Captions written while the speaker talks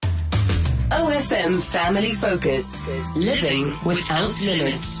OFM Family Focus. Living without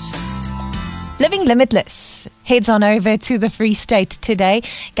limits. Living Limitless heads on over to the Free State today.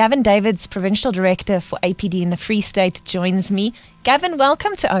 Gavin Davids, Provincial Director for APD in the Free State, joins me. Gavin,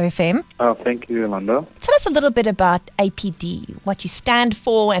 welcome to OFM. Thank you, Yolanda. Tell us a little bit about APD, what you stand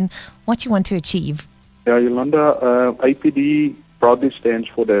for and what you want to achieve. Yeah, Yolanda, APD proudly stands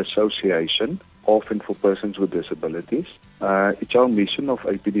for the Association of and for Persons with Disabilities. It's our mission of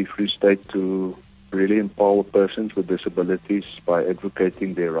APD Free State to really empower persons with disabilities by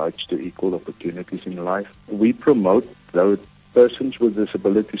advocating their rights to equal opportunities in life. We promote that persons with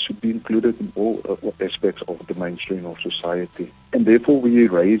disabilities should be included in all aspects of the mainstream of society. And therefore we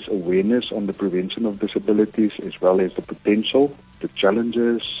raise awareness on the prevention of disabilities as well as the potential, the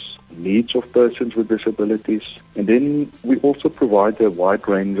challenges, needs of persons with disabilities. And then we also provide a wide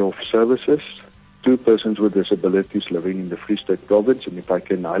range of services to persons with disabilities living in the Free State Province, and if I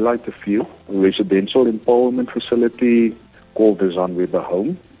can highlight a few, a residential empowerment facility called the Zanweber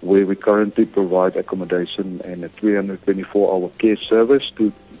Home, where we currently provide accommodation and a 324-hour care service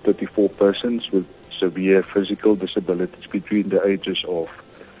to 34 persons with severe physical disabilities between the ages of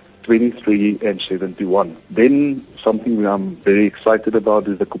 23 and 71. Then something I'm very excited about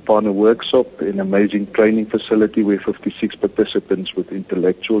is the Kupana Workshop, an amazing training facility where 56 participants with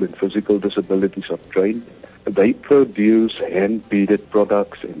intellectual and physical disabilities are trained. They produce hand-beaded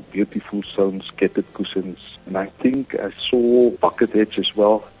products and beautiful sewn scattered cushions. And I think I saw bucket hats as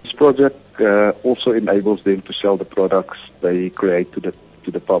well. This project also enables them to sell the products they create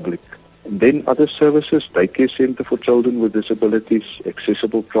to the public. And then other services, daycare center for children with disabilities,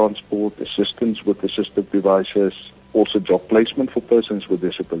 accessible transport, assistance with assistive devices, also job placement for persons with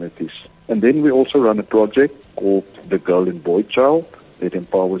disabilities. And then we also run a project called the Girl and Boy Child that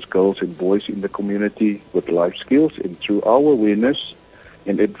empowers girls and boys in the community with life skills. And through our awareness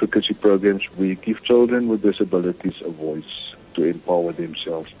and advocacy programs, we give children with disabilities a voice to empower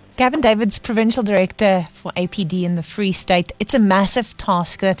themselves. Gavin Davids, Provincial Director for APD in the Free State. It's a massive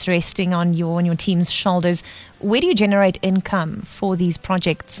task that's resting on your team's shoulders. Where do you generate income for these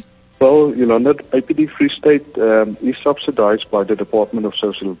projects? Well, Yolanda, APD Free State is subsidized by the Department of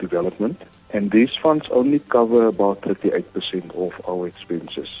Social Development, and these funds only cover about 38% of our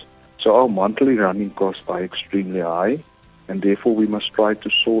expenses. So our monthly running costs are extremely high, and therefore we must try to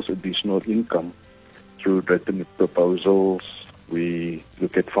source additional income through written proposals. We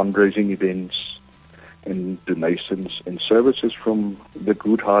look at fundraising events and donations and services from the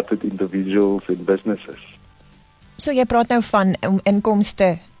good-hearted individuals and businesses. So jy praat nou van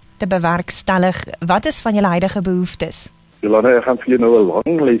inkomste te bewerkstellig. Wat is van julle huidige behoeftes? Jolanda, ek gaan vir jou nou 'n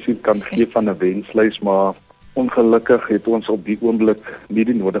lang lysie kan gee van 'n wenslys, maar ongelukkig het ons op die oomblik nie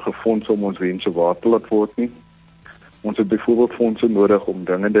die nodige fondse om ons wense waar te laat word nie. Ons het byvoorbeeld fondse nodig om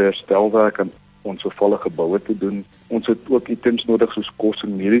dringende herstelwerk aan ons vervalle geboue te doen. Ons het ook items nodig soos kos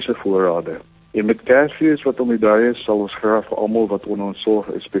en mediese voorrade. En met Kersfees wat om die draai is, sal ons graag vir almal wat onder ons sorg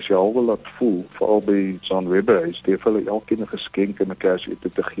spesiaal wil laat voel, veral by Zanweber, hy steef hulle elkeen 'n geskenk en 'n Kersete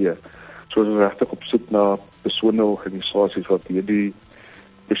te gee. So ons is regtig op soek na persone organisasies wat hierdie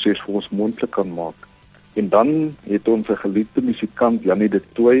proses vir ons moontlik kan maak. En dan het ons 'n geliefde musikant, Janie de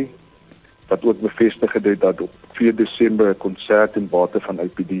Tooy, wat ook bevestig het dat op 4 Desember 'n konsert in bate van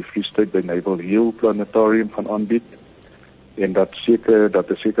APD Free State by Naval Hill Planetarium gaan aanbied en dat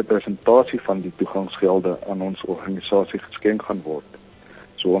 'n sekere persentasie van die toegangsgelde aan ons organisasie geskenk gaan word.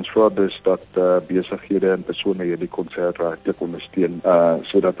 So ons vra dus dat besighede en persone hierdie konsert regtig ondersteun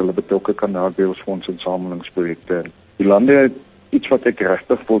sodat hulle betrokke kan raak by ons fondsinsamelingsprojekte. Yolanda, iets wat ek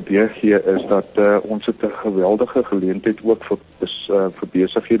regtig wil deurgee is dat ons het 'n geweldige geleentheid ook vir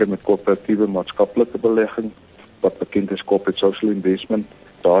besighede met korporatiewe maatskaplike belegging, wat bekend is corporate social investment,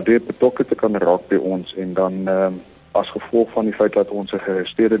 daardeur betrokke te kan raak by ons en dan as gevolg van die feit dat ons 'n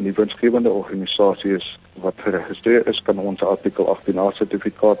geregistreerde nuwensgewende organisasie is wat geregistreer is, kan ons 'n artikel 18A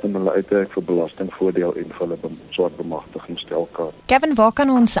sertifikaat in hulle uitreik vir belastingvoordeel en vir hulle soort bemagtigingsstelkaart. Gavin, waar kan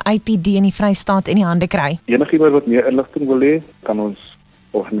ons APD in die Vrystaat in die hande kry? Enigiemand wat meer inligting wil hê, kan ons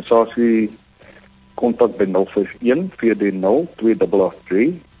organisasie kontak by 051 430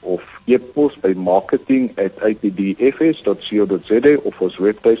 2883 of e-pos by marketing@apdfs.co.za of ons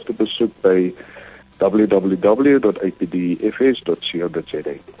webtuiste besoek by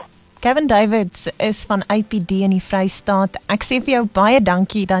www.apdfs.co.za. Gavin Davids is van APD in die Vrystaat. Ek sê vir jou baie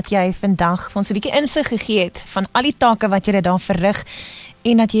dankie dat jy vandag vir ons 'n bietjie insig gegee het van al die take wat jy daar verrig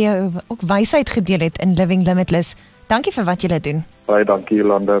en dat jy ook wysheid gedeel het in Living Limitless. Dankie vir wat jy doen. Baie dankie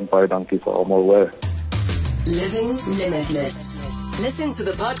Yolanda en baie dankie vir almal. Living Limitless. Listen to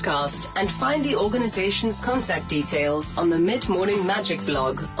the podcast and find the organization's contact details on the Mid-Morning Magic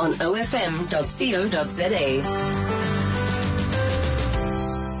blog on ofm.co.za.